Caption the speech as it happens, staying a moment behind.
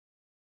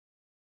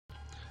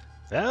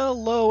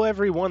Hello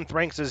everyone,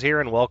 Thranxes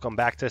here, and welcome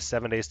back to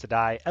 7 Days to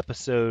Die,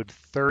 episode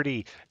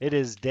 30. It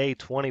is day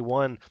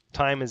 21,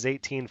 time is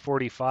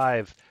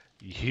 1845.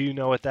 You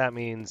know what that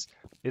means.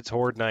 It's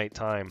Horde Night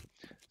time.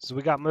 So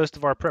we got most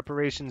of our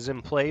preparations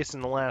in place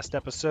in the last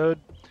episode.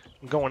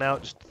 I'm going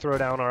out just to throw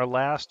down our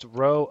last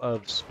row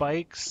of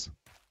spikes,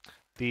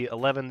 the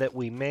 11 that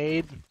we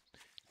made,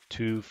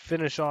 to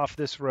finish off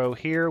this row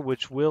here,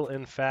 which will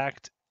in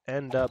fact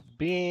end up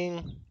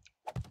being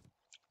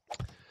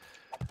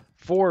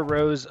 4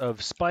 rows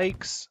of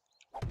spikes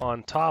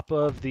on top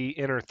of the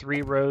inner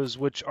 3 rows,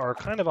 which are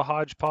kind of a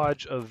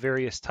hodgepodge of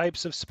various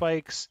types of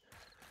spikes.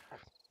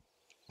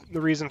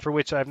 The reason for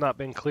which I've not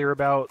been clear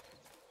about,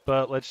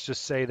 but let's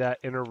just say that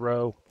inner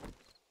row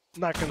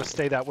not going to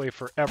stay that way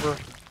forever.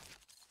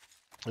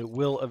 It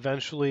will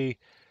eventually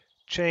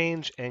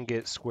change and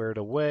get squared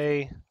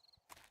away.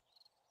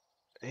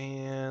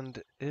 And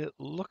it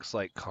looks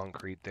like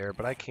concrete there,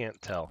 but I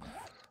can't tell.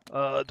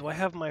 Do I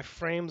have my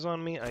frames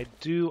on me? I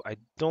do. I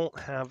don't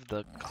have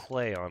the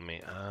clay on me.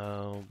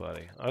 Oh,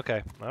 buddy.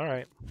 Okay. All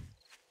right.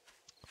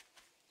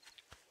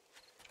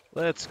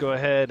 Let's go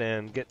ahead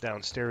and get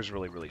downstairs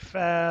really, really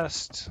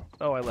fast.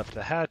 Oh, I left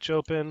the hatch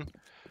open.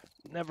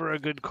 Never a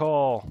good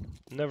call.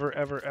 Never,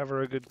 ever,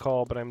 ever a good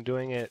call, but I'm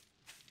doing it.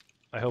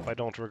 I hope I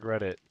don't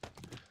regret it.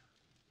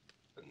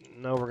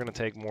 No, we're going to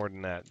take more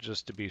than that,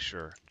 just to be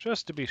sure.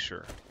 Just to be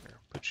sure. Here,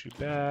 put you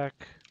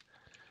back.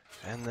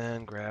 And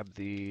then grab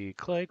the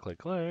clay.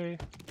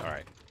 All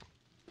right.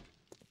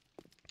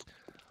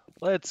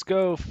 Let's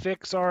go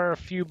fix our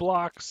few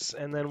blocks,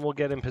 and then we'll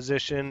get in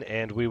position,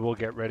 and we will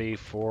get ready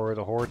for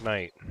the Horde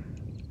Night.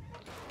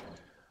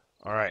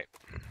 All right.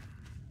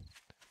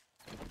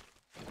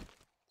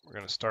 We're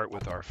going to start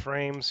with our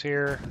frames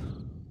here.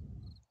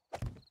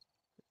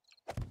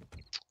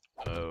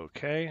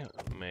 Okay,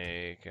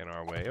 making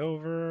our way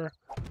over.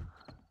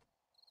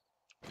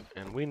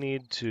 And we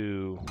need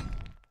to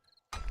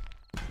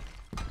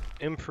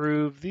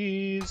improve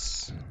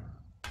these,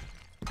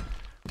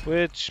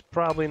 which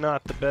probably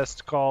not the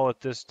best call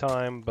at this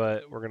time,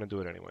 but we're going to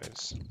do it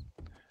anyways.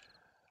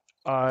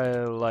 I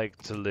like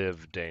to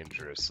live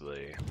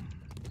dangerously.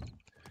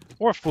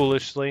 Or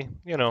foolishly,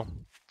 you know.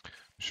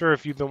 Sure,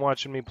 if you've been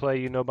watching me play,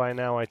 you know by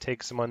now I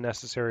take some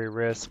unnecessary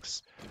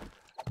risks.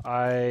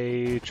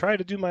 I try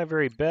to do my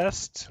very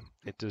best.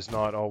 It does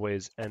not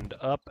always end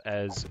up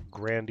as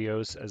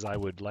grandiose as I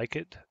would like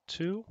it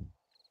to.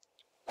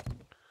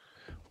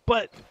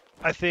 But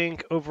I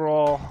think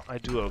overall I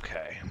do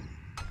okay.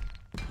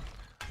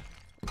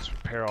 Let's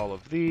repair all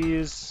of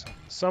these.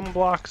 Some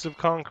blocks of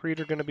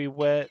concrete are going to be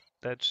wet.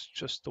 That's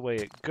just the way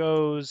it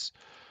goes.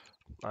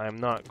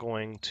 I'm not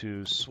going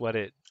to sweat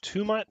it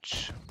too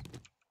much.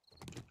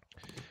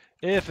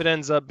 If it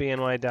ends up being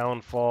my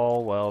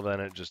downfall, well, then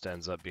it just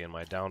ends up being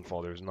my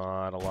downfall. There's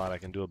not a lot I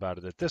can do about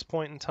it at this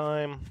point in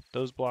time.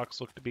 Those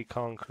blocks look to be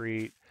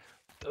concrete.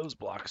 Those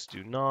blocks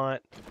do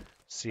not.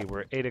 See,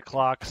 we're at 8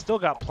 o'clock. Still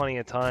got plenty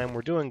of time.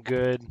 We're doing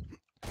good.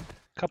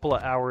 Couple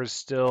of hours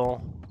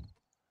still.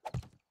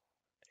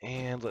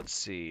 And let's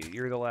see.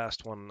 You're the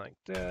last one like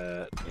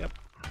that. Yep.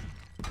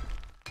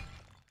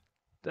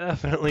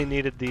 Definitely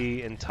needed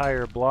the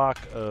entire block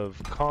of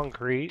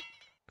concrete.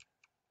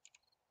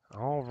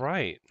 All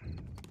right.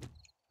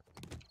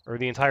 Or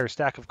the entire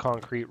stack of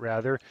concrete,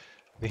 rather.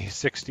 The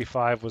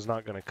 65 was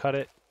not going to cut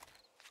it.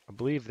 I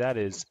believe that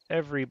is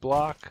every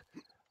block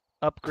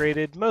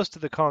upgraded. Most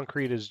of the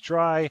concrete is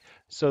dry,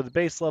 so the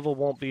base level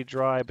won't be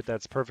dry, but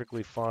that's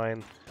perfectly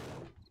fine.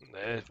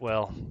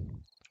 Well,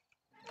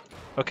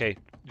 okay,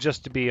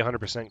 just to be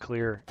 100%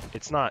 clear,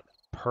 it's not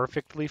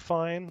perfectly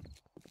fine,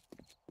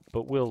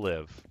 but we'll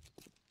live.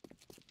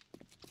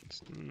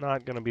 It's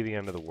not going to be the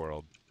end of the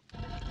world.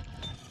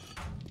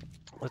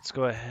 Let's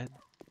go ahead.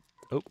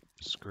 Oh,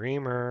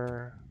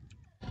 Screamer.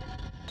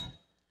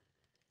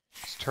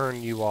 Let's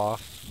turn you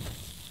off.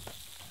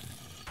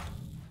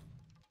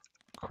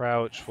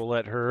 Crouch, we'll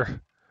let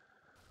her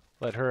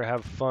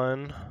have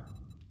fun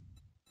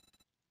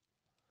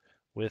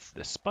with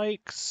the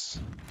spikes.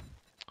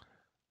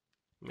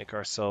 Make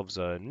ourselves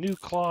a new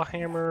claw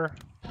hammer.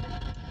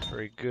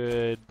 Very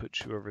good. Put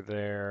you over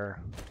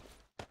there.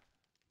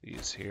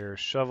 These here.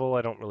 Shovel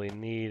I don't really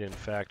need. In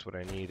fact, what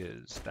I need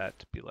is that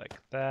to be like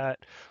that.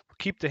 We'll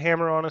keep the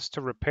hammer on us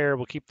to repair.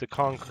 We'll keep the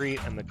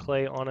concrete and the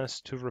clay on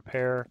us to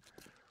repair.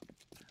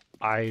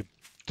 I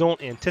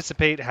don't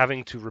anticipate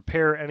having to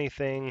repair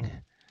anything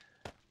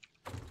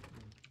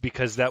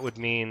because that would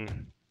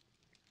mean,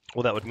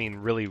 well, that would mean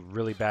really,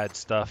 really bad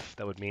stuff.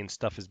 That would mean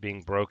stuff is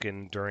being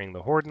broken during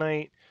the Horde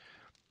Night.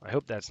 I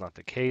hope that's not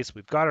the case.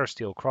 We've got our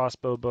steel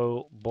crossbow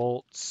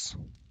bolts.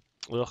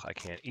 Ugh, I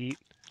can't eat.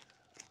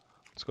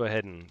 Let's go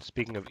ahead and,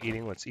 speaking of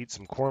eating, let's eat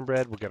some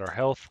cornbread. We'll get our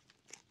health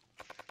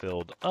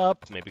filled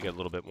up. Maybe get a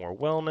little bit more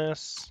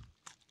wellness.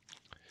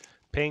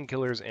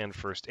 Painkillers and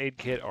first aid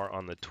kit are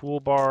on the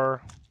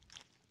toolbar.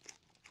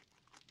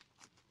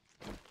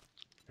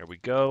 There we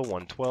go,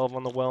 112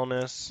 on the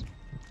wellness.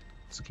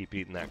 Let's keep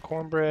eating that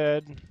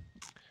cornbread.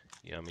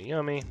 Yummy,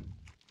 yummy.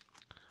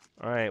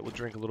 All right, we'll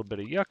drink a little bit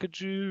of yucca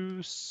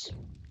juice.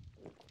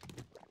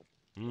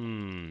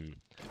 Mmm.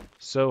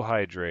 So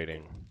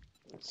hydrating.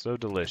 So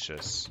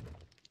delicious.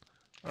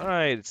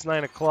 Alright, it's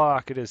 9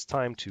 o'clock. It is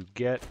time to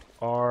get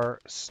our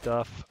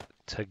stuff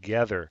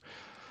together.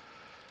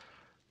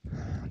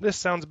 This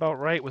sounds about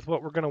right with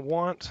what we're going to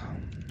want.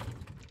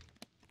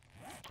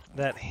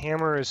 That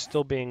hammer is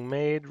still being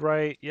made,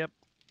 right? Yep.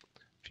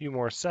 A few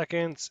more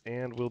seconds,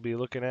 and we'll be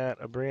looking at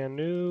a brand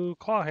new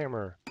claw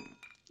hammer.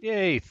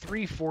 Yay,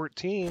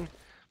 314.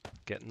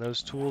 Getting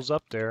those tools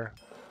up there.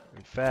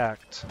 In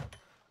fact,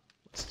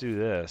 let's do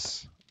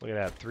this. Look at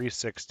that,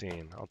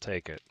 316. I'll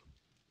take it.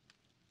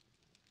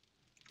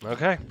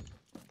 Okay.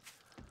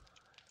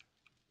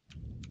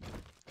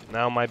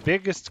 Now, my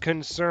biggest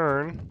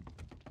concern...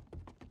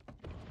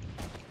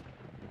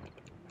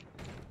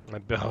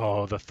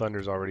 Oh, the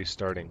thunder's already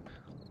starting.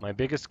 My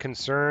biggest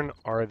concern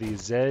are the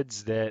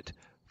Zeds that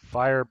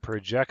fire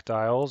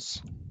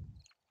projectiles,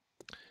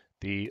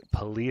 the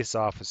police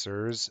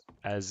officers,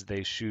 as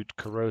they shoot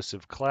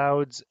corrosive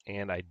clouds,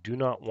 and I do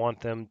not want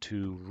them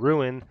to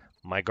ruin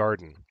my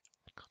garden.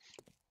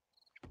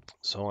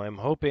 So I'm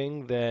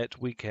hoping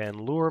that we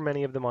can lure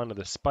many of them onto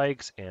the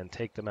spikes and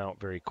take them out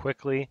very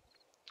quickly.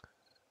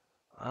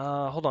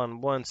 Hold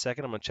on 1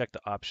 second. I'm going to check the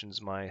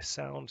options. My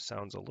sound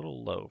sounds a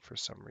little low for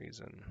some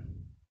reason.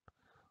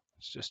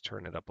 Let's just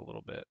turn it up a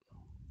little bit.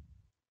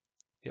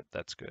 Yep,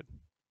 that's good.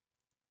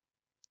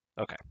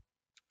 Okay.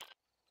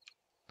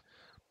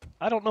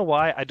 I don't know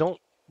why. I don't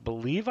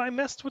believe I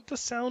messed with the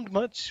sound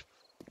much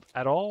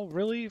at all,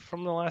 really,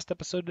 from the last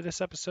episode to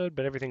this episode,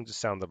 but everything just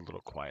sounded a little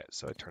quiet,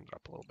 so I turned it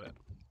up a little bit.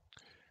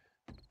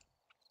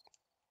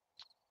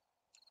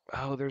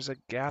 Oh, there's a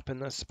gap in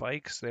the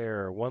spikes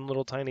there. One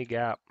little tiny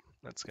gap.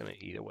 That's going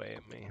to eat away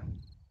at me.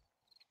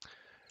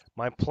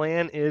 My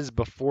plan is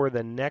before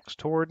the next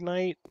horde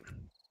night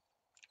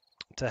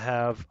to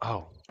have...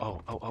 Oh,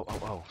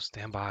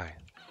 stand by.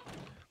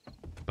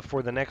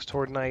 Before the next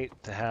horde night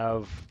to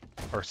have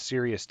our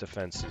serious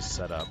defenses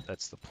set up.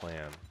 That's the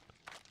plan.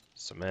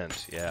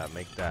 Cement, yeah,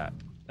 make that.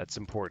 That's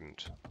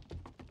important.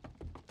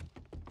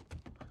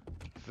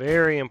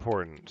 Very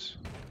important.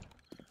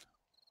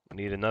 We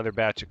need another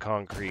batch of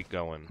concrete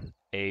going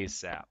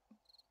ASAP.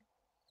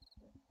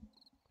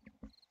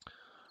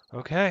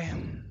 Okay.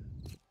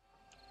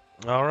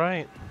 All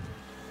right.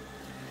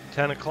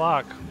 10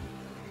 o'clock.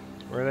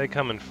 Where are they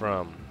coming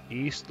from?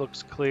 East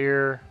looks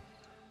clear.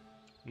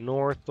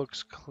 North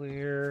looks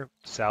clear.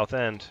 South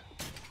end.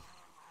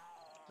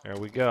 There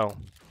we go.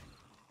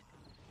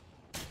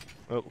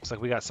 Oh, looks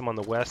like we got some on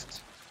the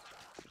west.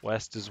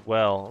 West as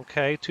well.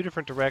 Okay, 2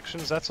 different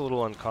directions. That's a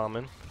little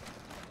uncommon.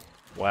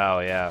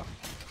 Wow, yeah.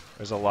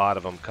 There's a lot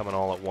of them coming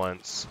all at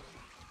once.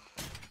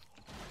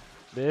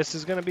 This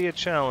is going to be a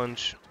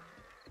challenge.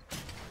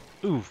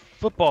 Ooh,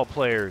 football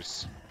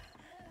players.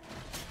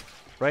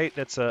 Right?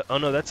 That's a... Oh,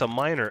 no, that's a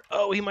miner.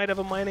 Oh, he might have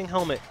a mining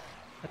helmet.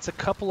 That's a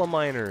couple of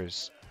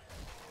miners.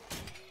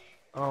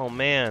 Oh,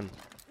 man.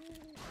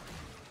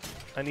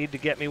 I need to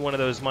get me one of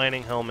those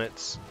mining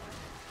helmets.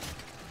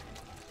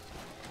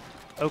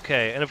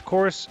 Okay, and of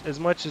course, as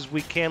much as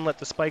we can let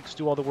the spikes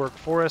do all the work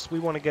for us, we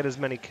want to get as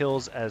many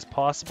kills as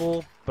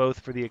possible,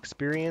 both for the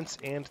experience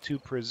and to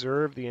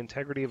preserve the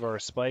integrity of our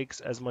spikes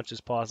as much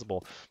as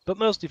possible, but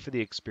mostly for the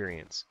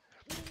experience.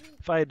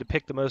 If I had to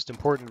pick the most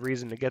important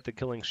reason to get the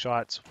killing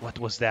shots, what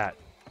was that?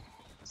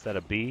 Is that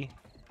a bee?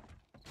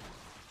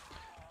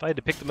 If I had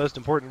to pick the most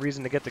important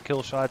reason to get the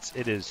kill shots,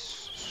 it is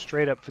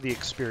straight up for the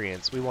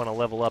experience. We want to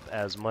level up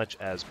as much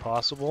as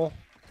possible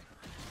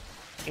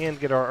and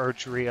get our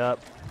archery up.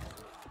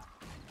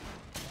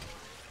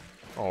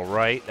 All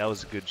right, that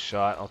was a good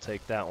shot. I'll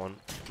take that one.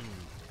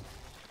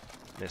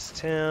 Missed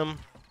him.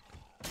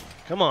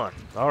 Come on.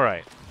 All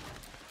right.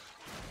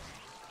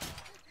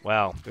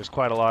 Wow, there's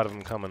quite a lot of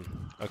them coming.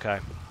 Okay.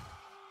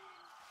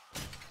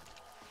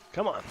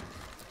 Come on.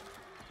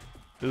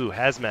 Ooh,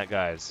 hazmat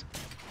guys.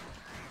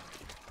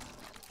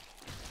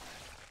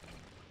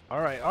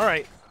 All right, all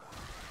right.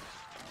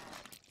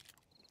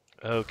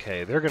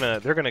 Okay, they're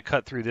gonna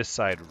cut through this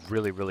side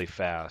really, really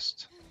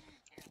fast.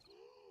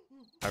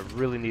 I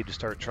really need to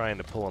start trying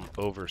to pull them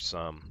over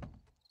some.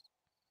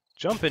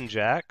 Jumpin'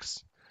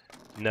 jacks?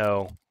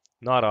 No,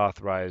 not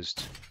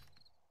authorized.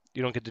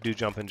 You don't get to do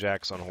jumpin'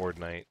 jacks on Horde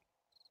Night.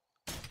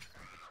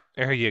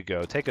 There you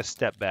go. Take a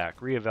step back.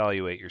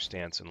 Reevaluate your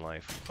stance in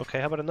life. Okay,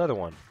 how about another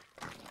one?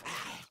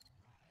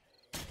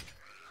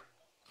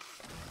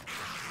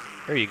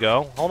 There you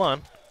go. Hold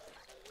on.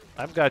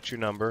 I've got your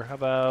number. How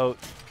about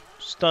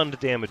stunned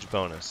damage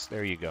bonus?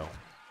 There you go.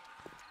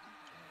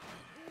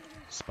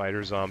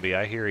 Spider zombie,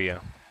 I hear you.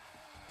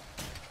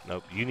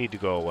 Nope, you need to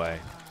go away.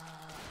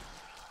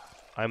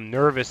 I'm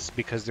nervous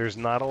because there's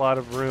not a lot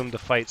of room to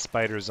fight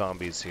spider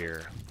zombies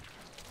here.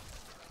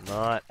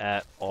 Not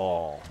at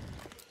all.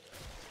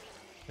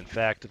 In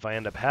fact, if I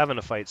end up having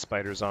to fight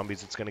spider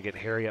zombies, it's going to get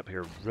hairy up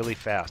here really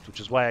fast,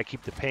 which is why I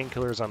keep the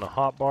painkillers on the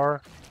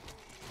hotbar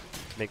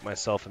to make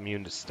myself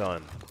immune to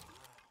stun.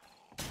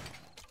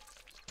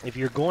 If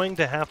you're going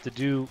to have to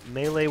do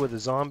melee with a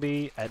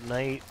zombie at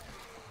night,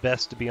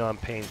 best to be on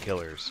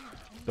painkillers,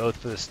 both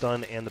for the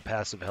stun and the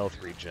passive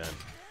health regen.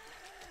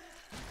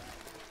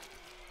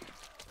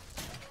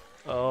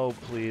 Oh,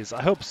 please.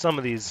 I hope some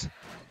of these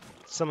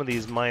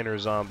miner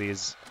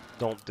zombies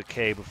don't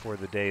decay before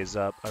the day is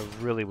up. I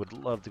really would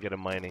love to get a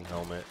mining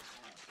helmet.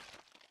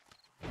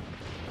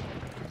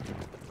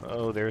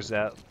 Oh, there's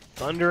that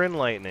thunder and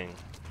lightning.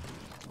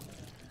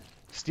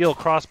 Steel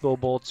crossbow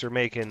bolts are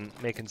making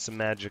some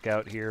magic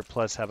out here,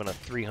 plus having a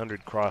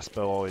 300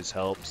 crossbow always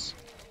helps.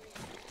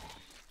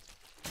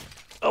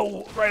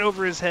 Oh, right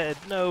over his head.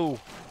 No.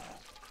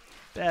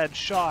 Bad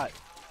shot.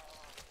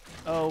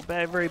 Oh,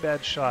 very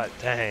bad shot.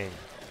 Dang.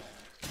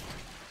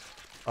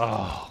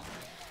 Oh.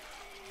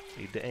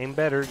 Need to aim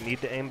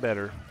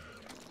better.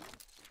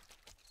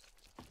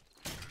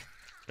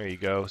 There you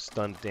go.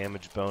 Stun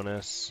damage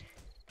bonus.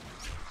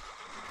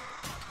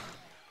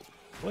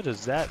 What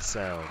does that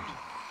sound?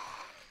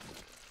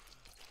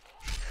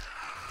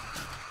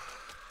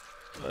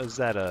 Is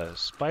that a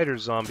spider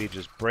zombie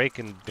just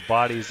breaking the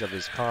bodies of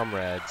his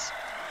comrades?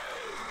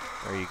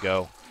 There you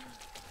go.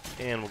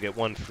 And we'll get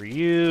one for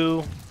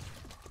you.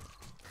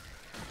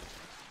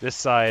 This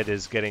side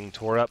is getting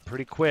tore up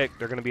pretty quick.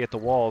 They're going to be at the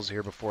walls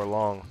here before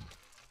long.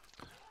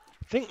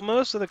 I think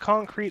most of the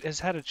concrete has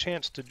had a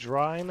chance to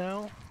dry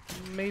now,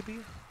 maybe?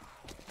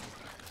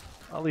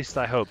 At least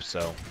I hope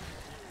so.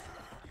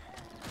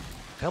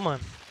 Come on.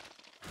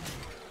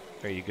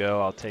 There you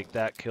go. I'll take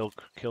that kill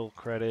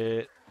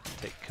credit.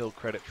 Take kill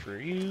credit for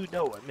you.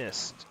 No, I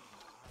missed.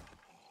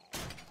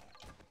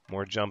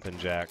 More jumping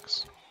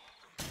jacks.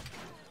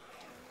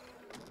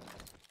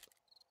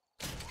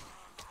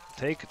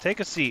 Take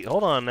a seat.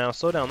 Hold on now.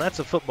 Slow down. That's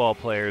a football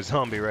player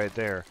zombie right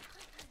there.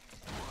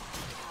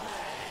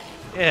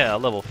 Yeah,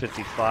 level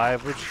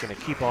 55. We're just going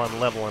to keep on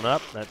leveling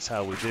up. That's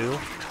how we do.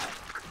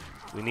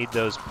 We need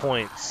those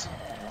points.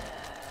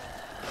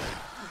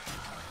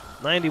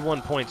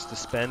 91 points to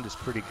spend is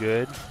pretty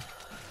good.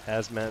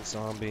 Hazmat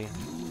zombie.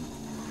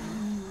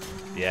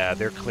 Yeah,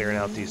 they're clearing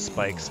out these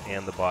spikes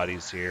and the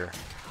bodies here.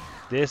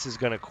 This is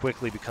going to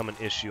quickly become an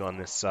issue on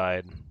this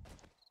side.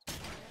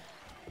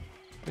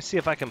 Let me see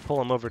if I can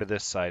pull him over to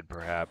this side,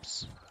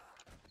 perhaps.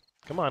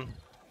 Come on.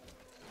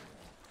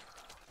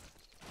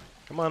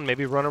 Come on,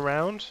 maybe run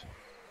around.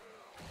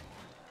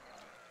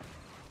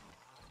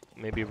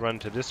 Maybe run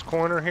to this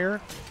corner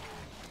here.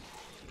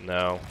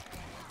 No,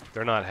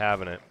 they're not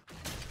having it.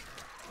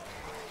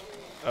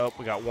 Oh,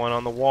 we got one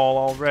on the wall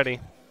already.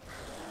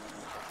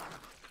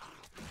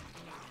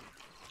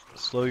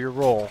 Slow your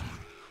roll.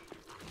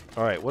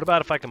 All right, what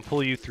about if I can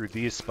pull you through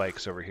these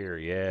spikes over here?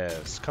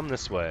 Yes, come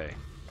this way.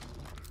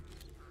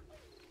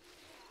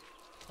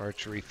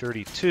 Archery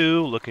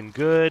 32, looking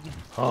good.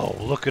 Oh,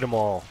 look at them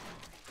all.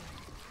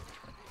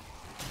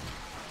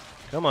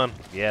 Come on.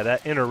 Yeah,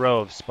 that inner row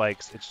of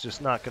spikes, it's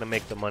just not going to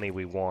make the money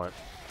we want.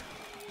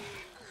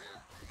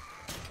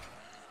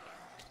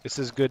 This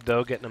is good,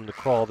 though, getting them to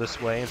crawl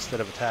this way instead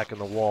of attacking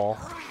the wall.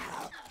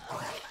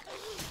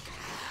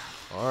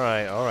 All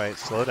right,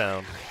 slow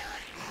down.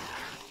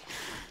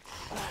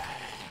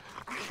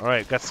 All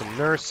right, got some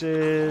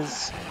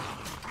nurses.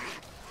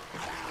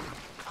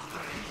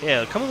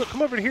 Yeah,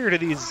 come over here to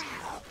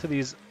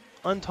these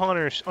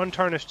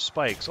untarnished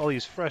spikes. All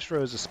these fresh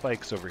rows of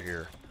spikes over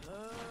here.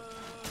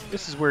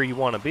 This is where you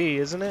want to be,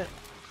 isn't it?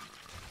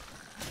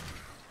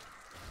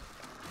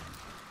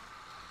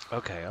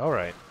 Okay, all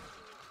right.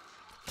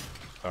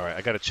 All right,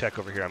 I got to check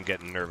over here. I'm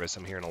getting nervous.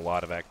 I'm hearing a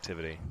lot of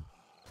activity.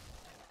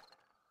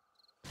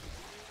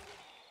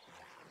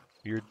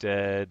 You're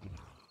dead.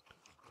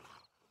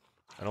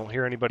 I don't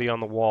hear anybody on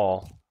the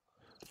wall.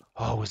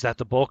 Oh, was that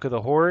the bulk of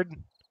the horde?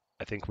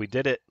 I think we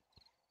did it.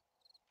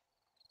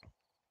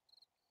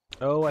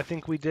 Oh, I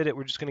think we did it.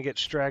 We're just going to get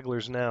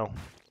stragglers now.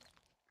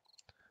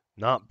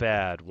 Not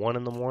bad. 1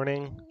 in the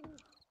morning.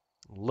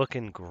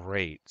 Looking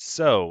great.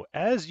 So,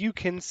 as you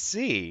can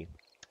see,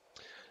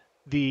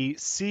 the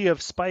Sea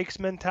of Spikes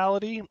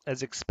mentality,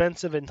 as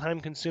expensive and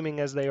time-consuming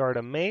as they are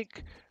to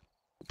make,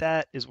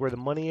 that is where the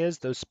money is.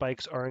 Those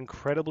spikes are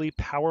incredibly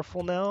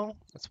powerful now.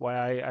 That's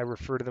why I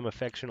refer to them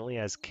affectionately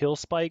as kill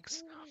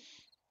spikes.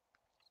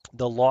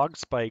 The log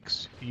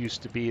spikes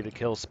used to be the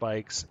kill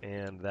spikes,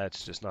 and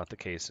that's just not the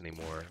case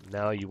anymore.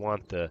 Now you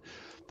want the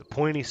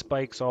pointy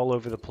spikes all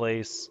over the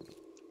place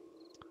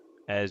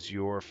as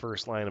your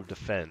first line of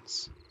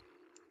defense.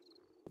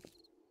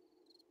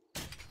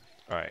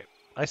 All right,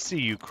 I see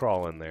you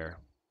crawling there.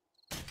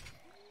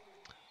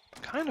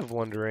 Kind of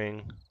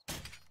wondering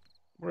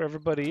where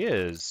everybody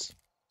is.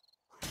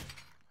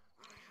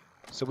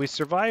 So we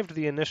survived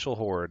the initial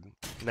horde.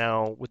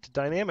 Now, with the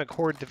dynamic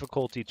horde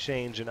difficulty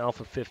change in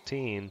Alpha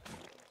 15,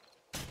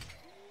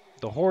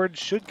 the horde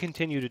should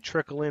continue to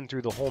trickle in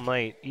through the whole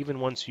night,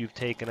 even once you've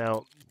taken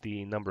out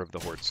the number of the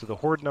horde. So the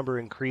horde number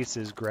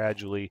increases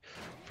gradually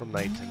from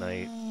night to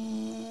night.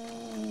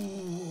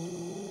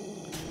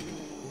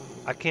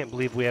 I can't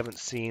believe we haven't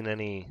seen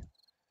any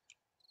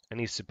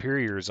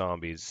superior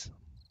zombies.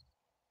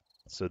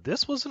 So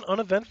this was an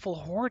uneventful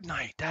horde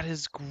night. That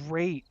is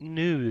great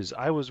news.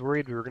 I was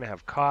worried we were going to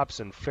have cops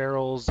and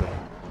ferals, and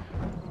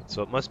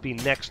so it must be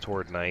next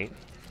horde night,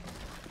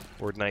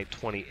 Horde night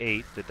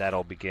 28, that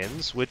all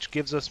begins, which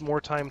gives us more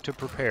time to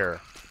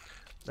prepare.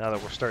 Now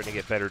that we're starting to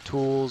get better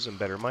tools and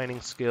better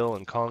mining skill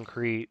and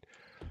concrete,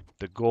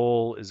 the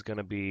goal is going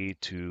to be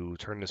to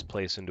turn this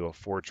place into a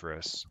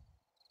fortress.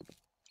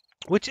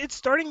 Which it's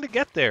starting to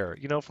get there.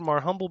 You know, from our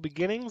humble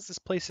beginnings, this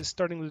place is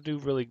starting to do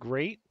really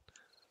great.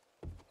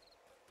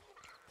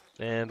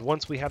 And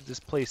once we have this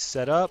place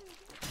set up,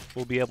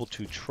 we'll be able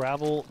to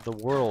travel the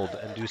world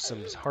and do some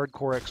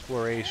hardcore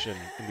exploration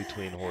in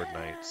between Horde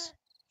nights.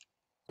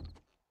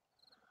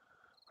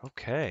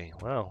 Okay,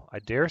 well, I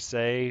dare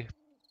say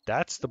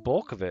that's the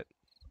bulk of it.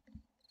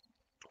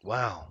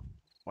 Wow.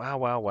 Wow,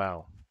 wow,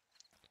 wow.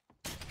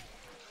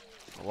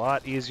 A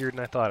lot easier than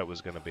I thought it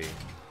was going to be.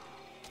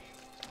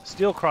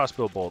 Steel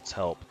crossbow bolts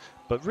help,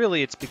 but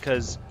really it's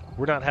because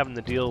we're not having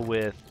to deal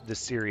with the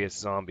serious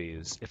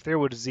zombies. If there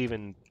was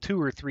even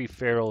 2 or 3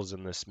 ferals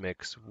in this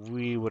mix,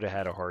 we would have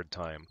had a hard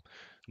time.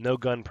 No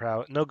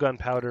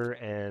gunpowder,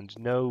 and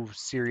no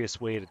serious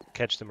way to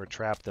catch them or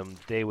trap them.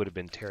 They would have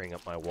been tearing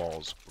up my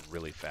walls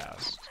really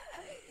fast.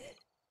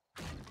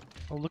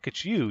 Oh, look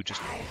at you,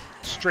 just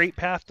straight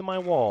path to my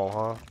wall,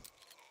 huh?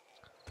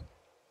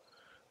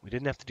 We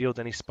didn't have to deal with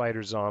any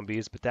spider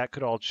zombies, but that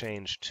could all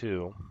change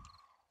too.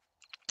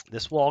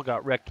 This wall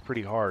got wrecked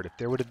pretty hard. If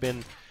there would have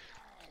been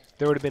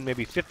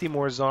maybe 50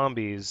 more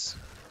zombies,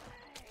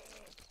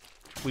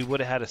 we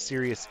would have had a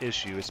serious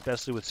issue,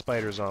 especially with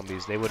spider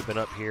zombies. They would have been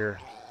up here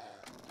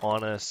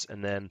on us,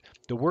 and then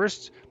the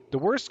worst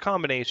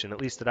combination,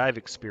 at least that I've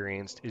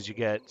experienced, is you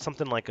get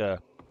something like a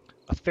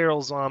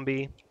feral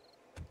zombie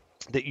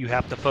that you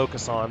have to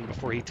focus on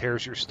before he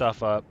tears your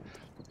stuff up,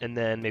 and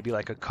then maybe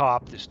like a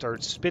cop that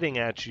starts spitting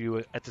at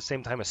you at the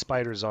same time a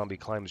spider zombie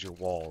climbs your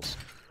walls.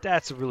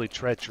 That's a really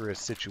treacherous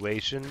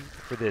situation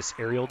for this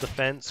aerial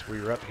defense where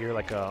you're up here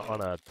like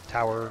on a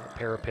tower,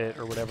 parapet,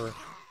 or whatever.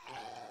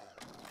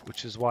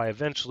 Which is why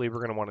eventually we're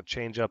going to want to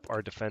change up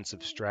our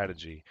defensive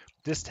strategy.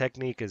 This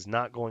technique is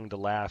not going to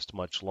last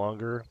much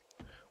longer.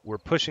 We're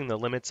pushing the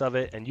limits of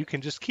it, and you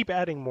can just keep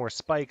adding more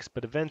spikes,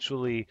 but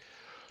eventually,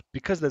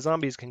 because the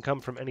zombies can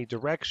come from any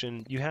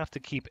direction, you have to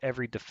keep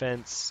every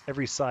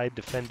side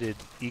defended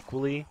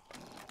equally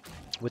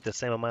with the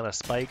same amount of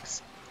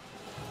spikes.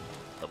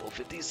 Level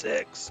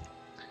 56.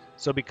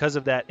 So because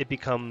of that, it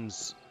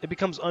becomes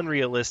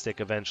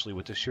unrealistic eventually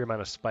with the sheer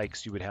amount of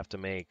spikes you would have to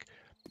make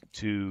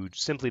to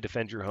simply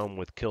defend your home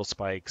with kill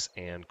spikes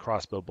and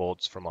crossbow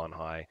bolts from on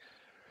high.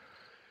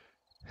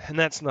 And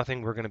that's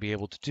nothing we're going to be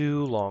able to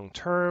do long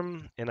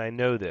term, and I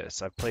know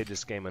this. I've played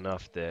this game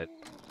enough that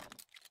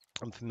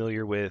I'm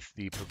familiar with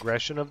the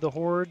progression of the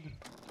Horde,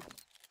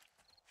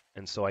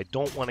 and so I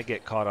don't want to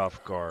get caught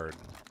off guard.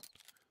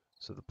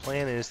 So the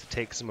plan is to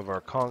take some of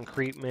our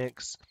concrete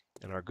mix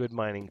and our good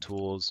mining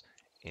tools,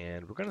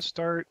 and we're going to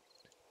start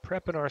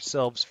prepping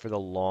ourselves for the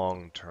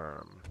long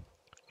term,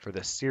 for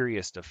the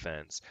serious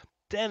defense.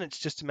 Then it's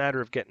just a matter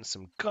of getting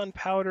some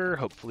gunpowder,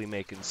 hopefully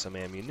making some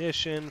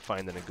ammunition,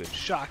 finding a good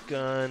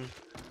shotgun.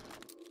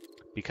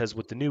 Because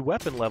with the new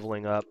weapon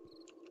leveling up,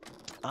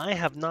 I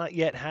have not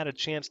yet had a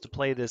chance to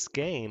play this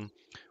game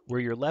where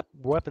your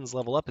weapons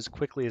level up as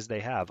quickly as they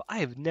have. I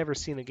have never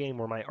seen a game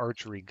where my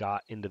archery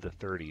got into the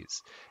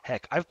 30s.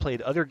 Heck, I've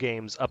played other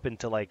games up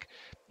into like,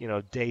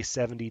 day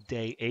 70,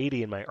 day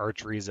 80, and my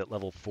archery is at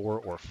level 4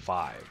 or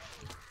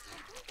 5.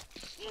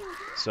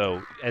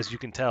 So, as you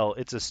can tell,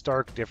 it's a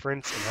stark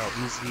difference in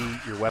how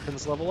easy your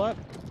weapons level up.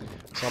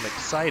 So I'm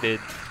excited.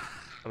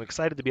 I'm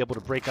excited to be able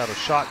to break out a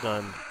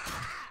shotgun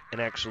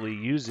and actually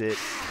use it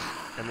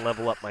and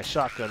level up my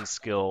shotgun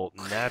skill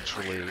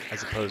naturally,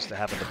 as opposed to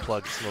having to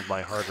plug some of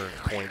my hard-earned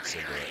points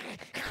into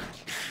it,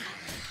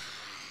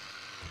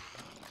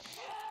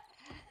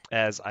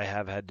 as I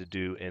have had to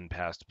do in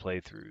past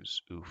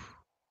playthroughs. Oof.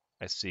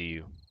 I see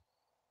you.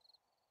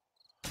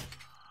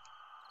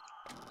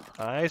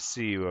 I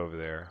see you over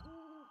there.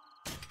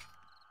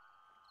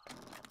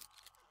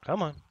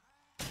 Come on.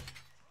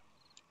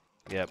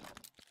 Yep.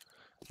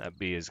 That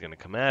bee is going to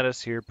come at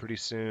us here pretty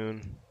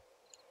soon.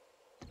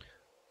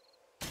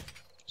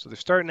 So they're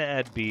starting to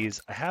add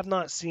bees. I have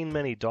not seen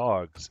many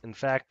dogs. In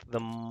fact, the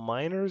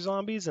miner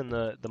zombies and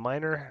the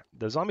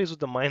zombies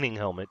with the mining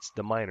helmets,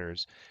 the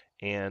miners,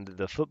 and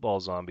the football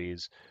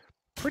zombies,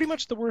 pretty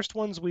much the worst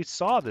ones we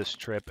saw this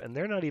trip, and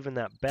they're not even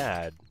that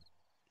bad.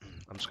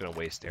 I'm just going to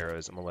waste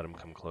arrows. I'm going to let them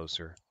come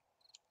closer.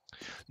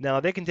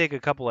 Now, they can take a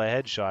couple of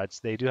headshots.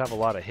 They do have a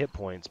lot of hit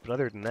points, but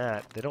other than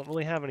that, they don't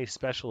really have any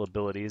special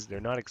abilities. They're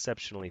not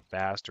exceptionally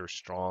fast or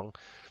strong.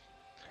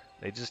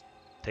 They just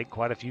take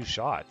quite a few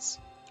shots.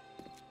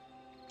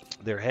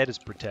 Their head is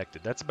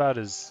protected. That's about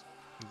as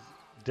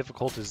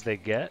difficult as they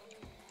get.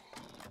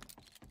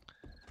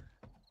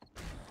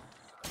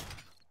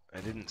 I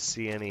didn't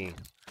see any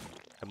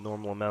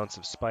abnormal amounts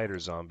of spider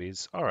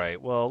zombies. All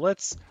right, well,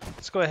 let's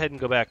go ahead and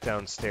go back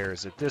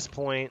downstairs. At this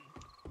point,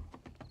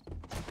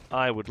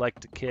 I would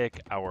like to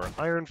kick our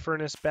iron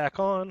furnace back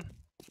on,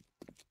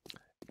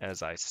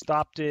 as I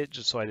stopped it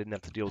just so I didn't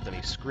have to deal with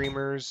any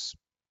screamers.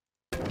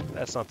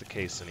 That's not the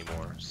case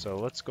anymore. So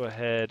let's go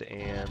ahead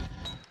and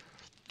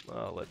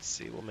let's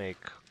see. We'll make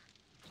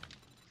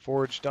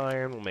forged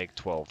iron. We'll make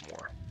 12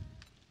 more.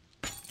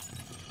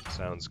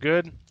 Sounds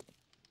good.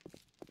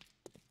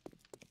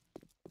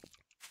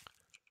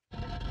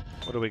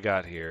 What do we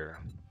got here?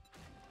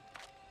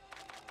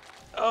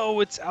 Oh,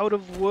 it's out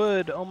of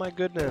wood. Oh my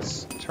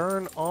goodness.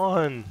 Turn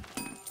on,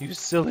 you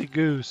silly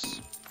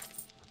goose.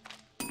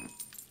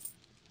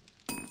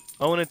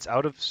 Oh, and it's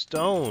out of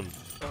stone.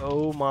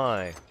 Oh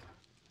my.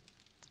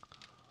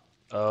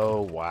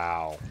 Oh,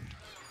 wow.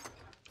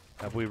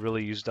 Have we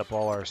really used up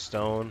all our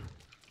stone?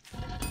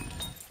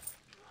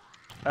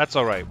 That's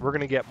alright. We're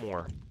going to get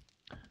more.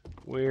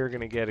 We're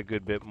going to get a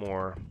good bit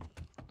more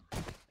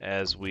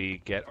as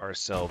we get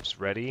ourselves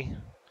ready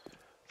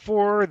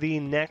for the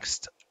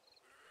next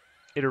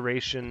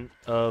iteration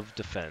of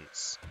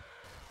defense.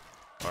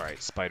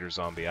 Alright, spider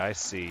zombie, I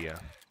see ya.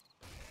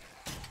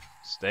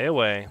 Stay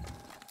away.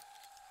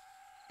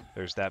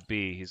 There's that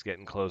bee. He's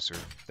getting closer,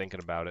 thinking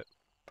about it.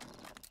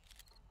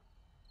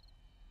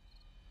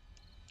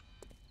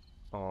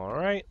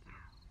 Alright.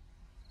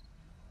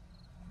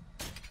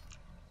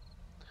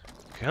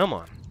 Come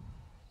on.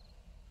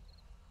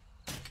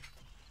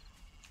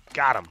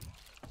 Got him.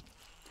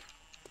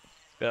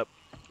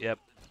 Yep.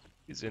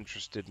 He's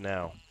interested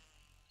now.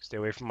 Stay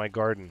away from my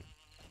garden,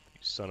 you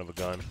son of a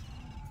gun.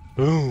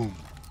 Boom.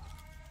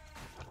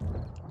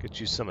 Get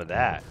you some of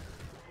that.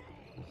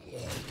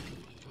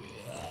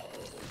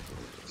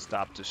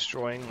 Stop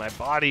destroying my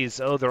bodies.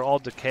 Oh, they're all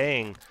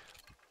decaying.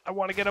 I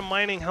want to get a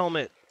mining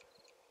helmet.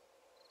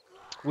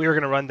 We are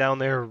going to run down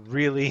there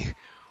really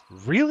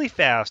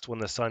fast when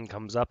the sun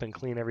comes up and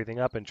clean everything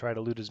up and try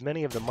to loot as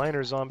many of the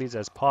miner zombies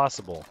as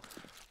possible.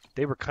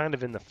 They were kind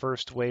of in the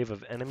first wave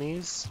of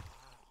enemies.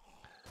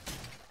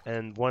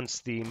 And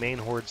once the main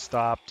horde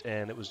stopped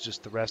and it was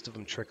just the rest of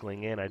them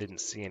trickling in, I didn't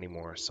see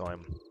anymore. So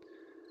I'm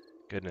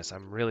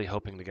really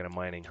hoping to get a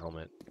mining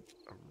helmet.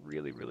 I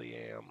really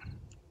am.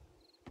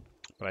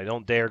 But I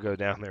don't dare go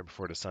down there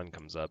before the sun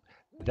comes up.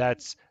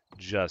 That's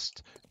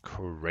just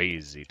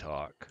crazy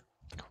talk.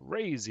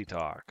 Crazy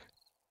talk.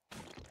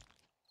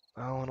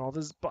 Oh, and all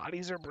these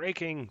bodies are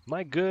breaking.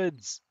 My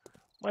goods.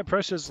 My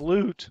precious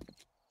loot.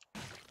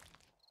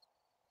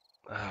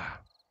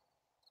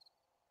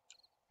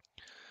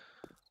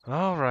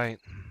 All right.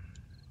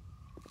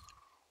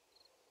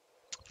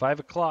 5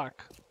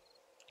 o'clock.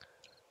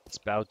 It's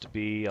about to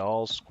be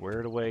all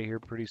squared away here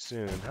pretty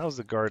soon. How's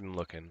the garden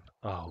looking?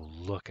 Oh,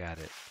 look at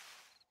it.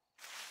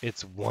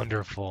 It's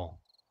wonderful.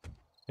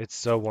 It's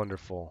so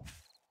wonderful.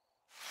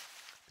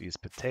 These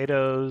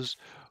potatoes.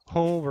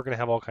 Oh, we're going to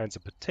have all kinds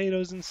of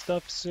potatoes and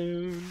stuff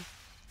soon.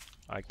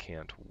 I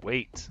can't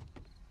wait.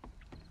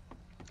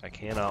 I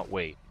cannot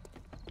wait.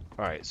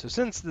 Alright, so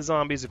since the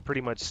zombies have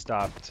pretty much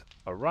stopped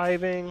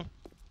arriving,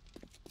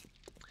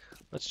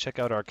 let's check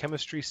out our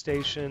chemistry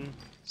station.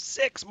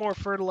 6 more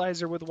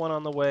fertilizer with 1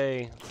 on the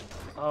way.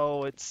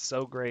 Oh, it's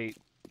so great.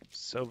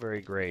 So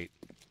very great.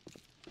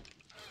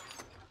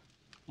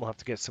 We'll have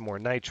to get some more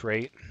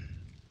nitrate.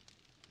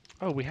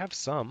 Oh, we have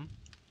some.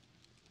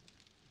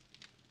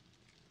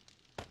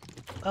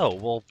 Oh,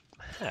 well,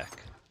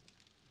 heck.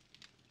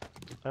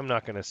 I'm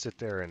not going to sit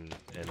there and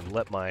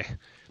let my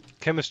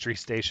chemistry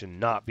station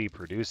not be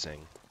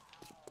producing.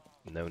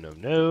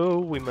 No.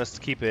 We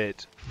must keep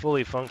it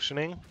fully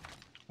functioning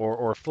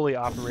or fully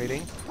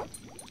operating.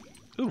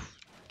 Oof.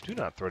 Do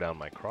not throw down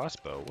my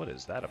crossbow. What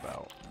is that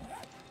about?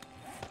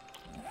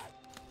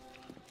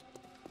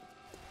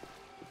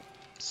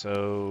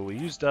 So we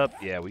used up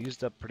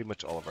pretty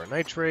much all of our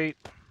nitrate.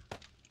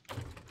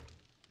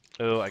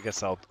 Oh, I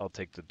guess I'll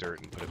take the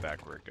dirt and put it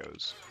back where it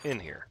goes. In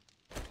here.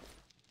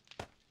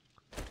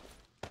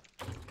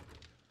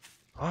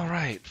 All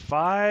right,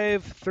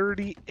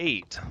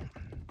 5:38.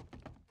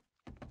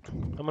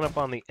 Coming up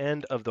on the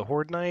end of the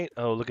horde night.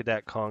 Oh, look at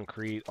that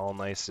concrete, all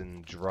nice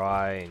and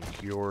dry and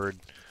cured.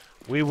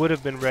 We would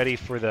have been ready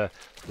for the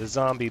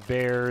zombie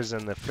bears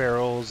and the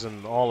ferals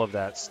and all of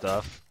that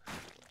stuff,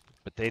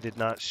 but they did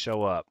not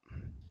show up.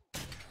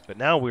 But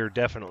now we're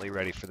definitely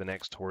ready for the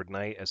next horde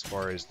night. As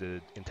far as the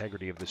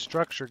integrity of the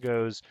structure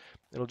goes,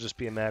 it'll just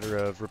be a matter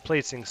of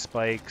replacing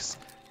spikes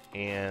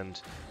and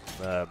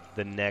the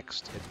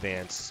next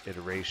advanced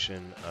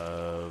iteration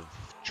of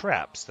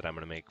traps that I'm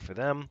going to make for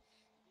them.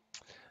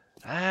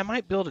 I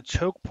might build a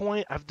choke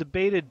point. I've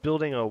debated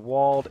building a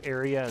walled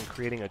area and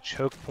creating a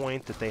choke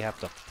point that they have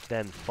to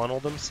then funnel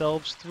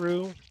themselves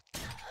through,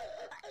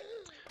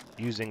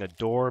 using a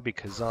door,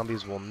 because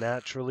zombies will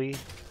naturally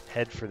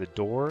head for the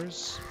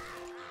doors.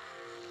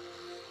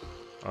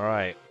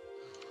 Alright,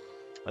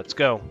 let's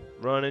go.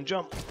 Run and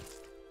jump.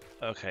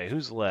 Okay,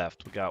 who's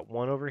left? We got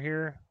 1 over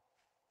here.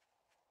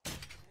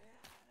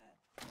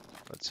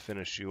 Let's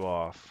finish you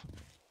off.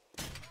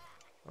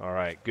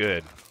 Alright,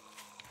 good.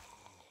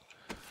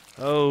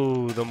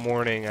 Oh, the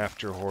morning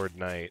after horde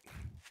night.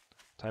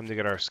 Time to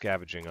get our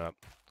scavenging up.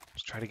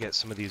 Let's try to get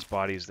some of these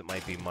bodies that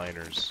might be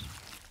miners.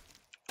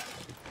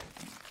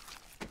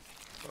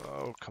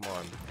 Oh, come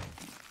on.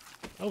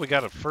 Oh, we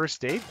got a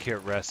first aid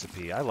kit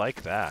recipe. I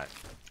like that.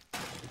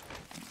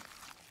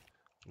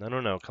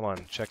 No. Come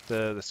on. Check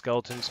the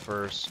skeletons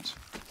first.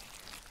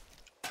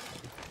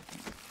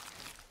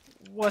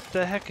 What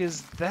the heck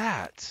is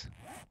that?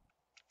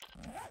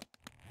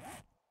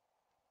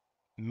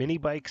 Mini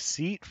bike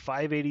seat,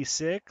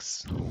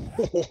 586?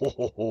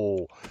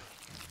 Oh,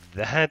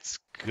 that's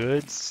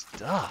good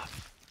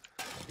stuff.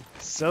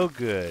 So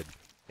good.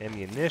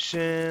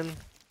 Ammunition.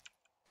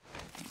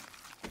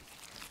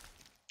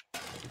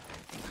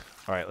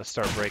 All right, let's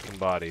start breaking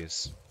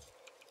bodies.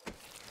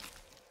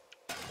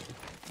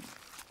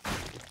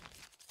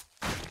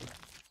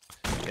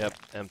 Yep,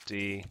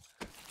 empty.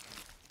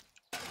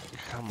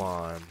 Come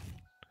on.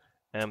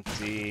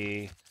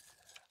 Empty.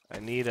 I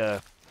need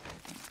a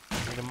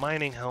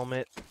mining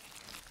helmet.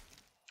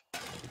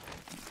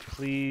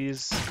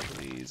 Please,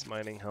 please,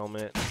 mining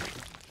helmet.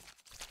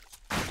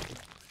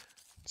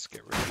 Let's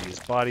get rid of these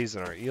bodies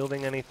that aren't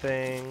yielding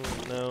anything.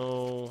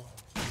 No.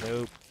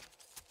 Nope.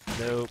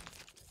 Nope.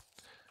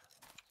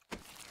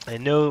 I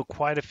know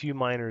quite a few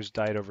miners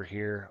died over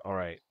here.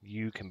 Alright,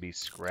 you can be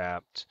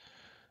scrapped.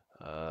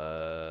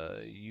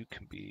 You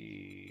can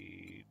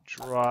be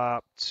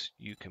dropped.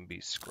 You can be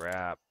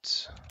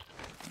scrapped.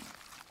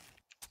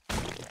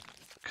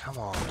 Come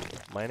on.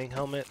 Mining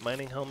helmet,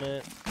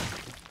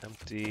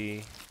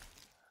 empty.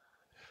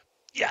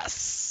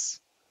 Yes!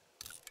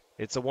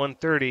 It's a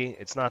 130.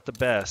 It's not the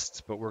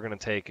best, but we're going to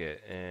take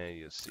it. And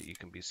you'll see, you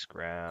can be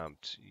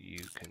scrapped.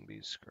 You can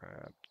be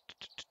scrapped.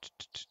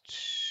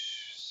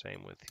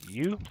 Same with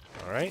you.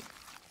 All right.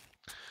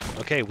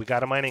 Okay, we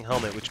got a mining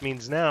helmet, which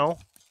means now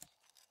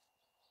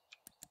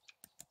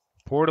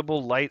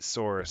portable light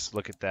source.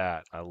 Look at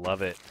that. I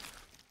love it.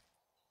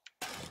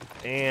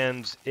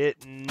 And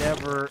it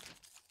never,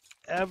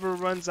 ever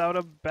runs out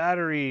of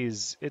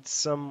batteries. It's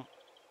some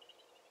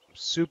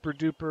super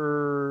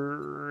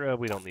duper...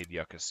 we don't need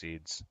yucca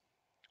seeds.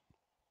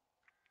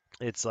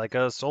 It's like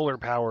a solar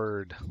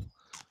powered...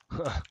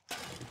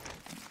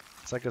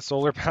 it's like a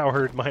solar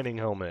powered mining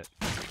helmet.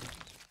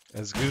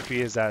 As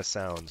goofy as that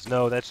sounds.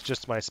 No, that's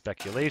just my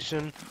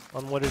speculation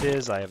on what it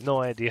is. I have no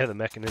idea the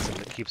mechanism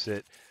that keeps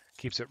it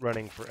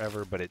running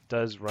forever, but it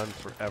does run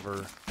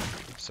forever.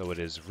 So it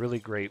is really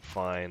great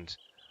find.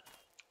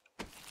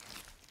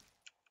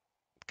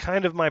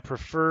 Kind of my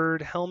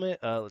preferred helmet.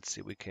 Let's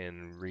see, we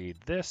can read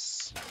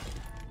this.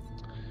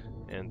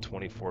 And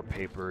 24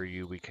 paper,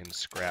 we can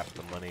scrap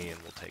the money and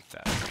we'll take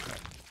that. Okay.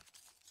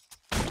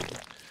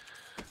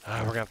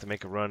 We're going to have to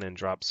make a run and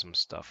drop some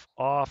stuff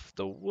off.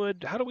 The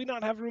wood. How do we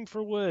not have room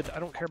for wood? I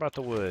don't care about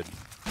the wood.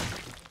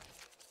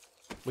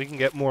 We can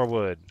get more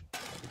wood.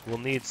 We'll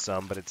need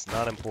some, but it's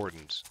not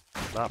important.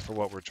 Not for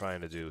what we're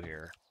trying to do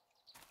here.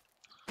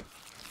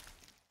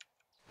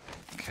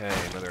 Okay,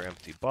 another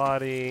empty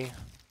body.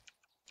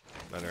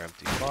 Another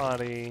empty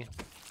body.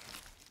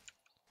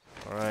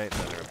 Alright,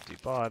 another empty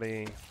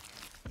body.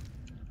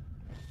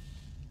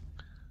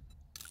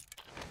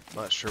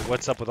 Not sure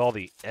what's up with all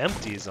the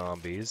empty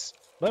zombies.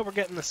 But we're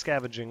getting the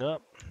scavenging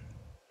up.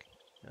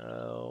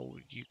 Oh,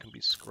 you can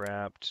be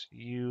scrapped.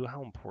 You,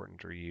 how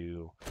important are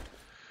you?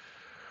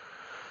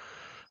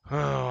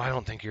 Oh, I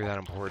don't think you're that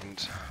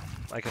important.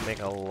 I can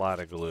make a lot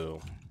of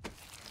glue.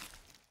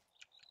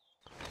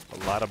 A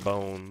lot of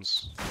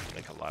bones.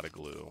 Make a lot of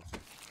glue.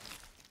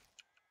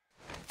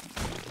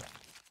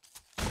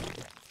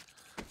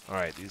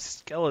 Alright, these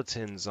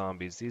skeleton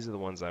zombies, these are the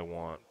ones I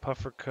want.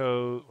 Puffer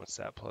coat, what's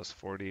that, plus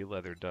 40.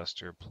 Leather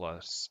duster,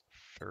 plus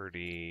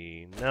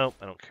 30. Nope,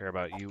 I don't care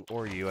about you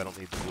or you. I don't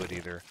need the wood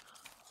either.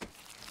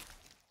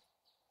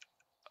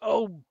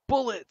 Oh,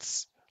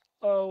 bullets!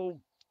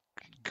 Oh,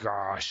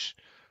 gosh.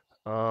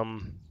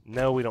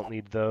 No, we don't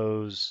need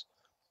those.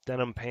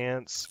 Denim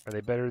pants, are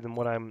they better than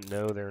what I'm...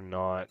 No, they're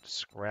not.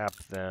 Scrap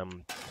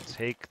them.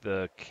 Take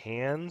the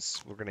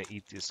cans. We're going to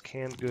eat these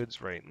canned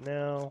goods right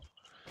now.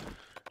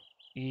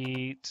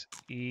 Eat.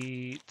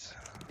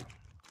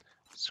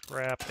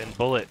 Scrap and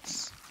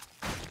bullets.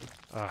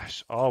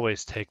 Gosh,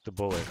 always take the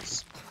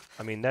bullets.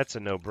 I mean, that's a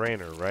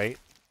no-brainer, right?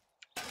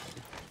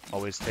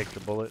 Always take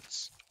the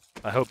bullets?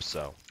 I hope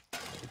so.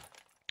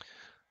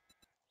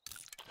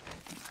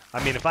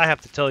 I mean, if I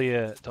have to tell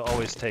you to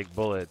always take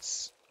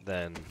bullets,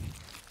 then,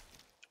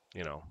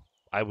 you know,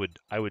 I would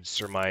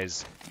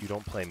surmise you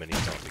don't play many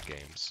zombie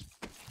games.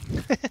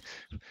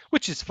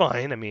 Which is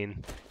fine. I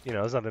mean, you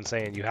know, there's nothing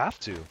saying you have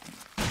to.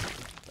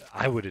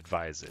 I would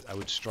advise it. I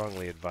would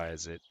strongly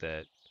advise it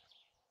that...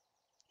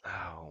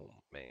 Oh,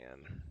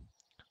 man.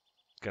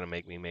 Gonna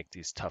make me make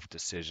these tough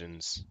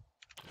decisions.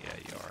 Yeah,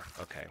 you are.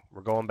 Okay,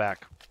 we're going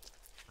back.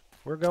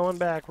 We're going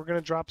back. We're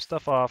gonna drop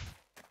stuff off.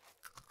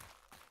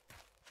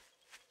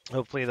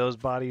 Hopefully those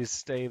bodies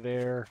stay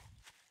there.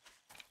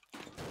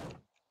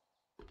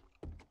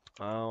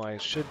 Oh, I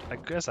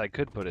guess I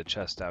could put a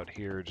chest out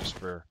here just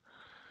for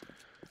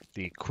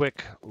the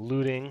quick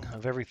looting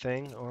of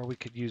everything, or we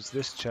could use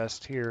this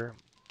chest here.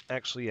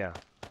 Actually, yeah.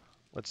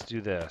 Let's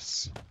do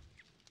this.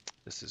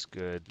 This is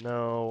good.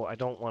 No, I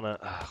don't want to...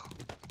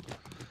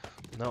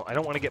 No, I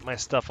don't want to get my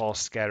stuff all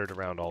scattered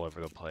around all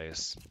over the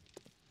place.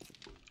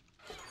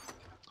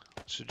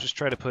 So just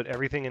try to put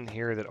everything in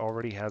here that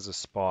already has a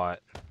spot.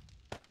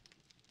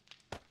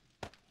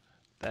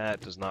 That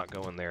does not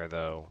go in there,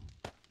 though.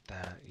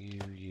 That,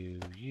 you.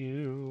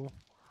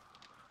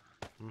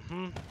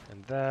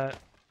 And that,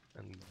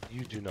 and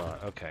you do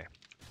not. Okay.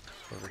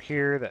 Over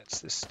here, that's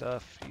this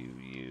stuff.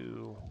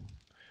 You.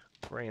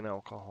 Grain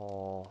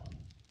alcohol.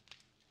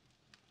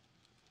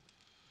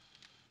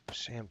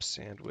 Sham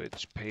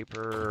sandwich,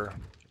 paper.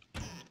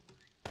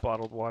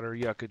 Bottled water,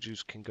 yucca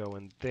juice can go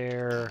in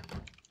there.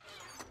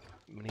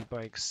 Mini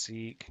bike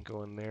seat can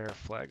go in there.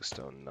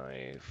 Flagstone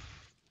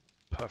knife.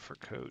 Puffer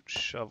coat,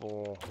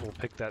 shovel. We'll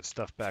pick that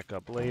stuff back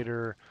up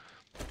later.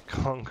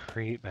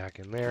 Concrete back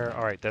in there.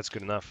 All right, that's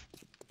good enough.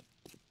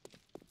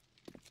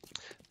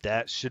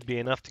 That should be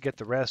enough to get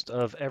the rest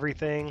of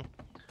everything.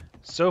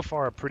 So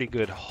far, a pretty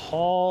good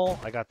haul.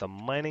 I got the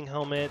mining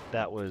helmet.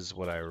 That was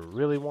what I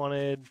really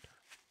wanted.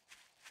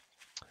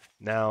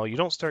 Now, you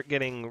don't start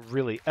getting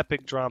really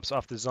epic drops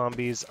off the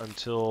zombies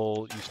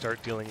until you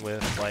start dealing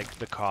with, like,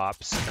 the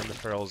cops and the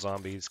feral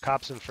zombies.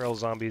 Cops and feral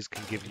zombies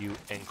can give you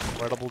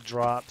incredible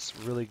drops,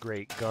 really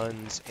great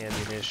guns,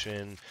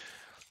 ammunition.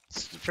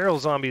 Feral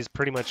zombies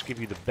pretty much give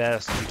you the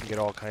best. You can get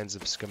all kinds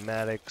of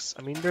schematics.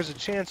 I mean, there's a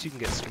chance you can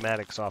get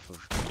schematics off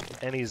of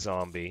any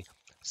zombie.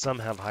 Some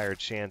have higher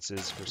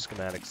chances for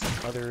schematics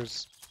than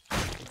others.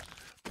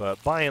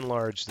 But by and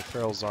large, the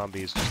feral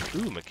zombies just...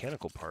 Ooh,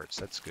 mechanical parts.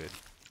 That's good.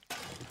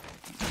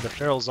 The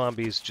feral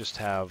zombies just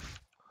have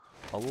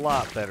a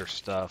lot better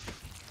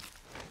stuff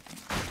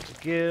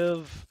to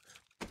give,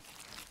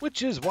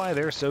 which is why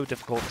they're so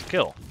difficult to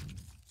kill.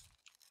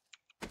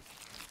 I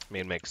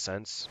mean, it makes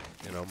sense.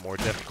 You know, more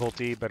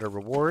difficulty, better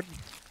reward.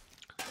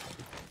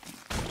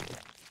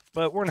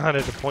 But we're not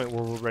at the point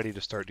where we're ready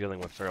to start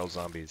dealing with feral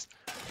zombies.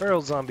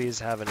 Feral zombies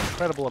have an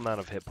incredible amount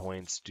of hit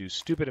points, do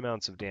stupid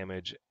amounts of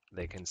damage,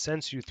 they can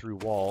sense you through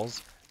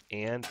walls,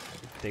 and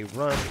they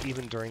run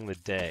even during the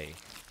day.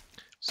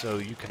 So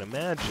you can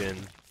imagine...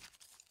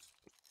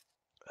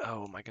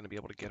 Oh, am I going to be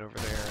able to get over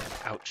there?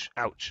 Ouch,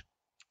 ouch.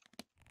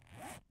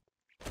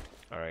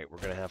 All right, we're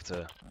going to have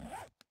to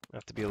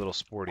be a little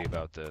sporty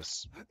about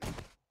this.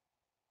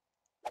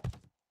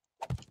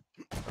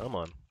 Come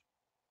on.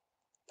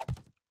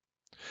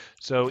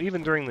 So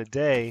even during the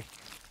day,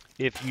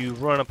 if you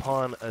run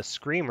upon a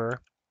screamer,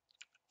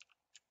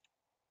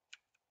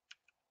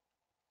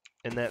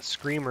 and that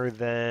screamer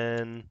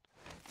then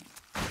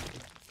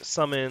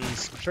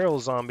summons feral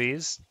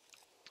zombies,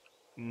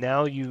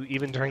 now you,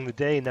 even during the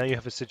day, now you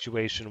have a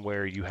situation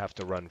where you have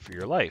to run for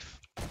your life.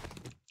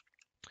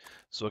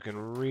 So it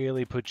can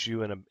really put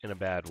you in a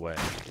bad way.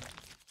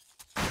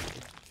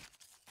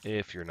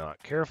 If you're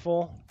not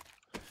careful,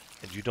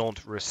 and you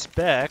don't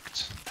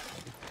respect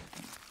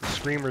the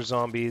screamer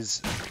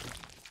zombies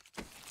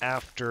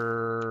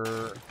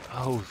after...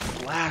 Oh,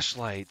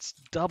 flashlights!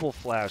 Double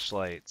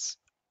flashlights!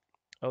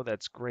 Oh,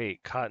 that's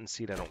great.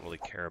 Cottonseed I don't really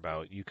care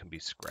about. You can be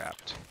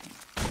scrapped.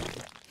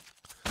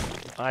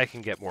 I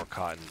can get more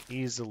cotton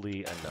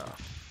easily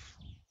enough.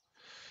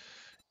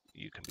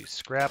 You can be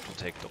scrapped. We'll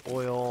take the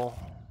oil.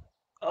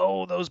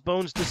 Oh, those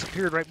bones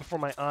disappeared right before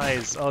my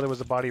eyes. Oh, there was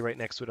a body right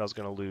next to it I was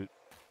going to loot.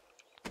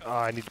 Oh,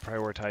 I need to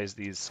prioritize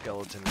these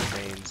skeleton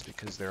remains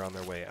because they're on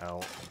their way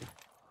out.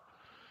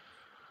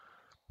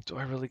 Do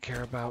I really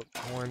care about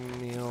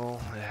cornmeal?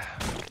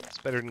 It's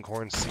better than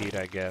corn seed,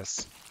 I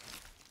guess.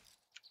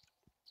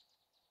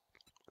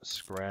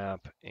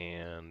 Scrap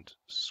and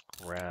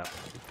scrap.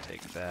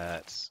 Take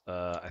that.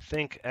 I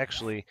think,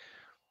 actually,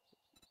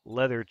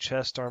 leather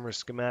chest armor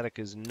schematic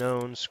is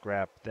known.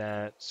 Scrap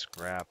that.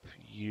 Scrap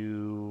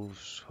you.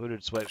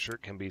 Hooded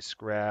sweatshirt can be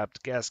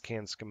scrapped. Gas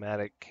can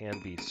schematic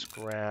can be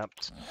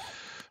scrapped.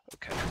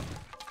 Okay.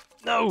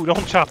 No,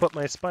 don't chop up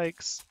my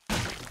spikes.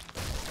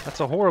 That's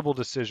a horrible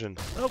decision.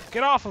 Oh,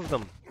 get off of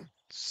them.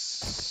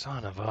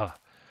 Son of a...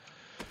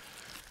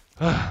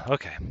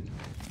 Okay.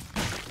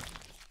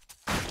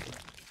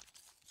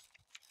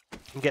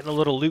 I'm getting a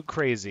little loot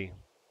crazy.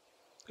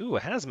 Ooh,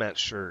 a hazmat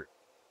shirt.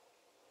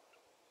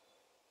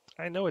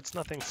 I know it's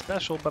nothing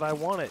special, but I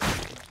want it.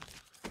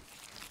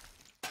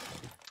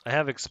 I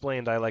have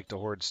explained I like to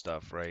hoard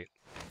stuff, right?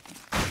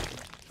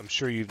 I'm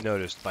sure you've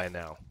noticed by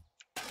now.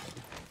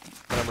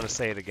 But I'm going to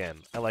say it again.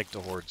 I like to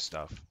hoard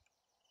stuff.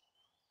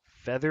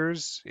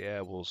 Feathers?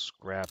 Yeah, we'll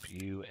scrap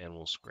you and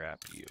we'll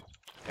scrap you.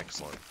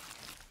 Excellent.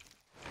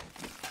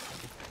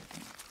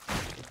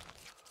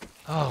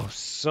 Oh,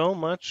 so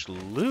much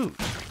loot.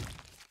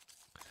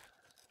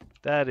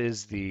 That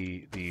is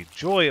the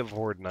joy of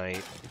Horde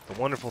Night. The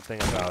wonderful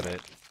thing about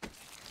it.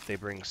 They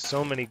bring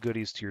so many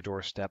goodies to your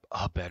doorstep.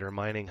 A better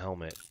mining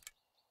helmet.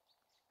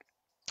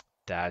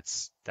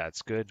 That's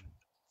good.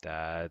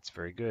 That's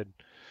very good.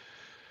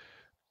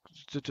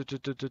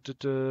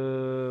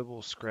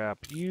 We'll scrap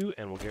you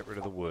and we'll get rid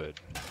of the wood.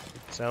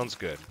 Sounds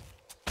good.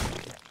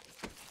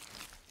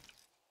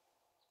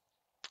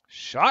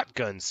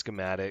 Shotgun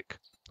schematic.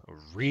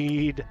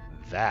 Read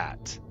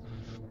that.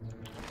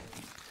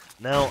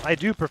 Now, I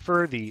do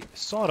prefer the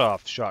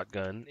sawed-off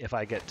shotgun if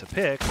I get to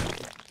pick,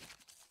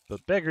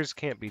 but beggars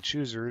can't be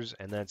choosers,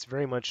 and that's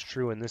very much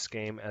true in this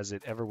game as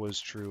it ever was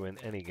true in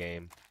any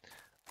game.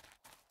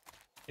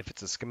 If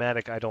it's a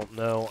schematic I don't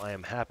know, I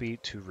am happy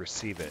to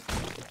receive it.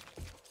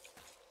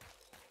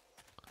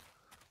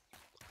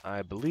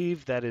 I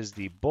believe that is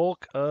the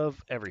bulk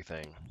of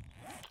everything.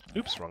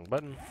 Oops, wrong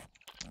button.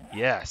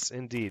 Yes,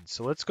 indeed.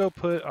 So let's go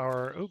put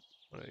our... Oop,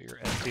 you're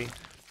empty.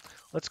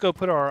 let's go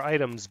put our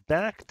items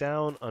back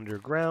down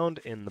underground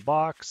in the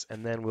box,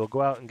 and then we'll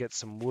go out and get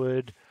some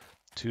wood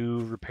to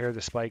repair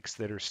the spikes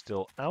that are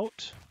still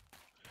out.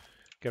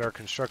 Get our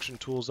construction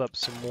tools up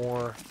some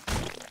more,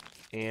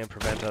 and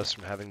prevent us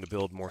from having to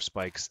build more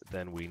spikes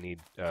than we need,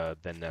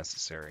 than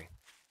necessary.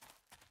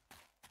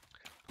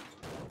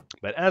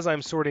 But as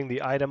I'm sorting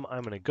the item,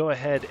 I'm going to go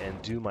ahead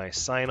and do my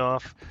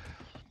sign-off.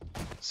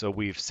 So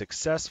we've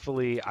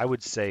successfully, I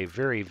would say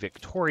very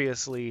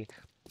victoriously,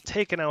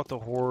 taken out the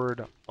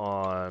Horde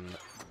on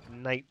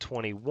night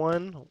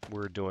 21.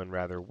 We're doing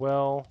rather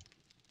well.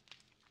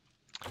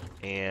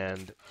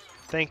 And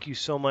thank you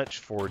so much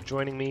for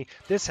joining me.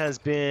 This has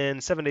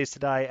been 7 Days to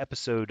Die,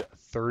 episode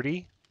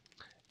 30,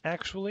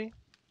 actually.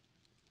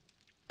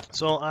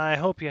 So I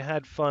hope you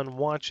had fun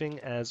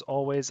watching. As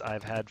always,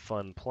 I've had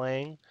fun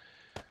playing.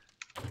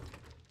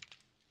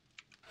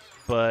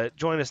 But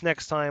join us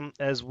next time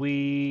as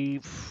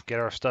we get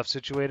our stuff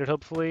situated,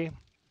 hopefully.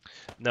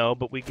 No,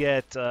 but we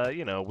get,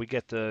 we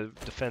get the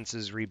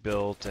defenses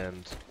rebuilt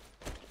and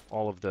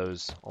all of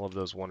those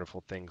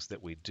wonderful things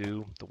that we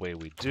do the way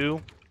we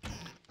do.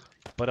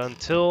 But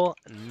until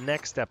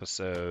next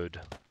episode,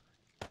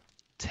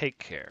 take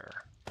care.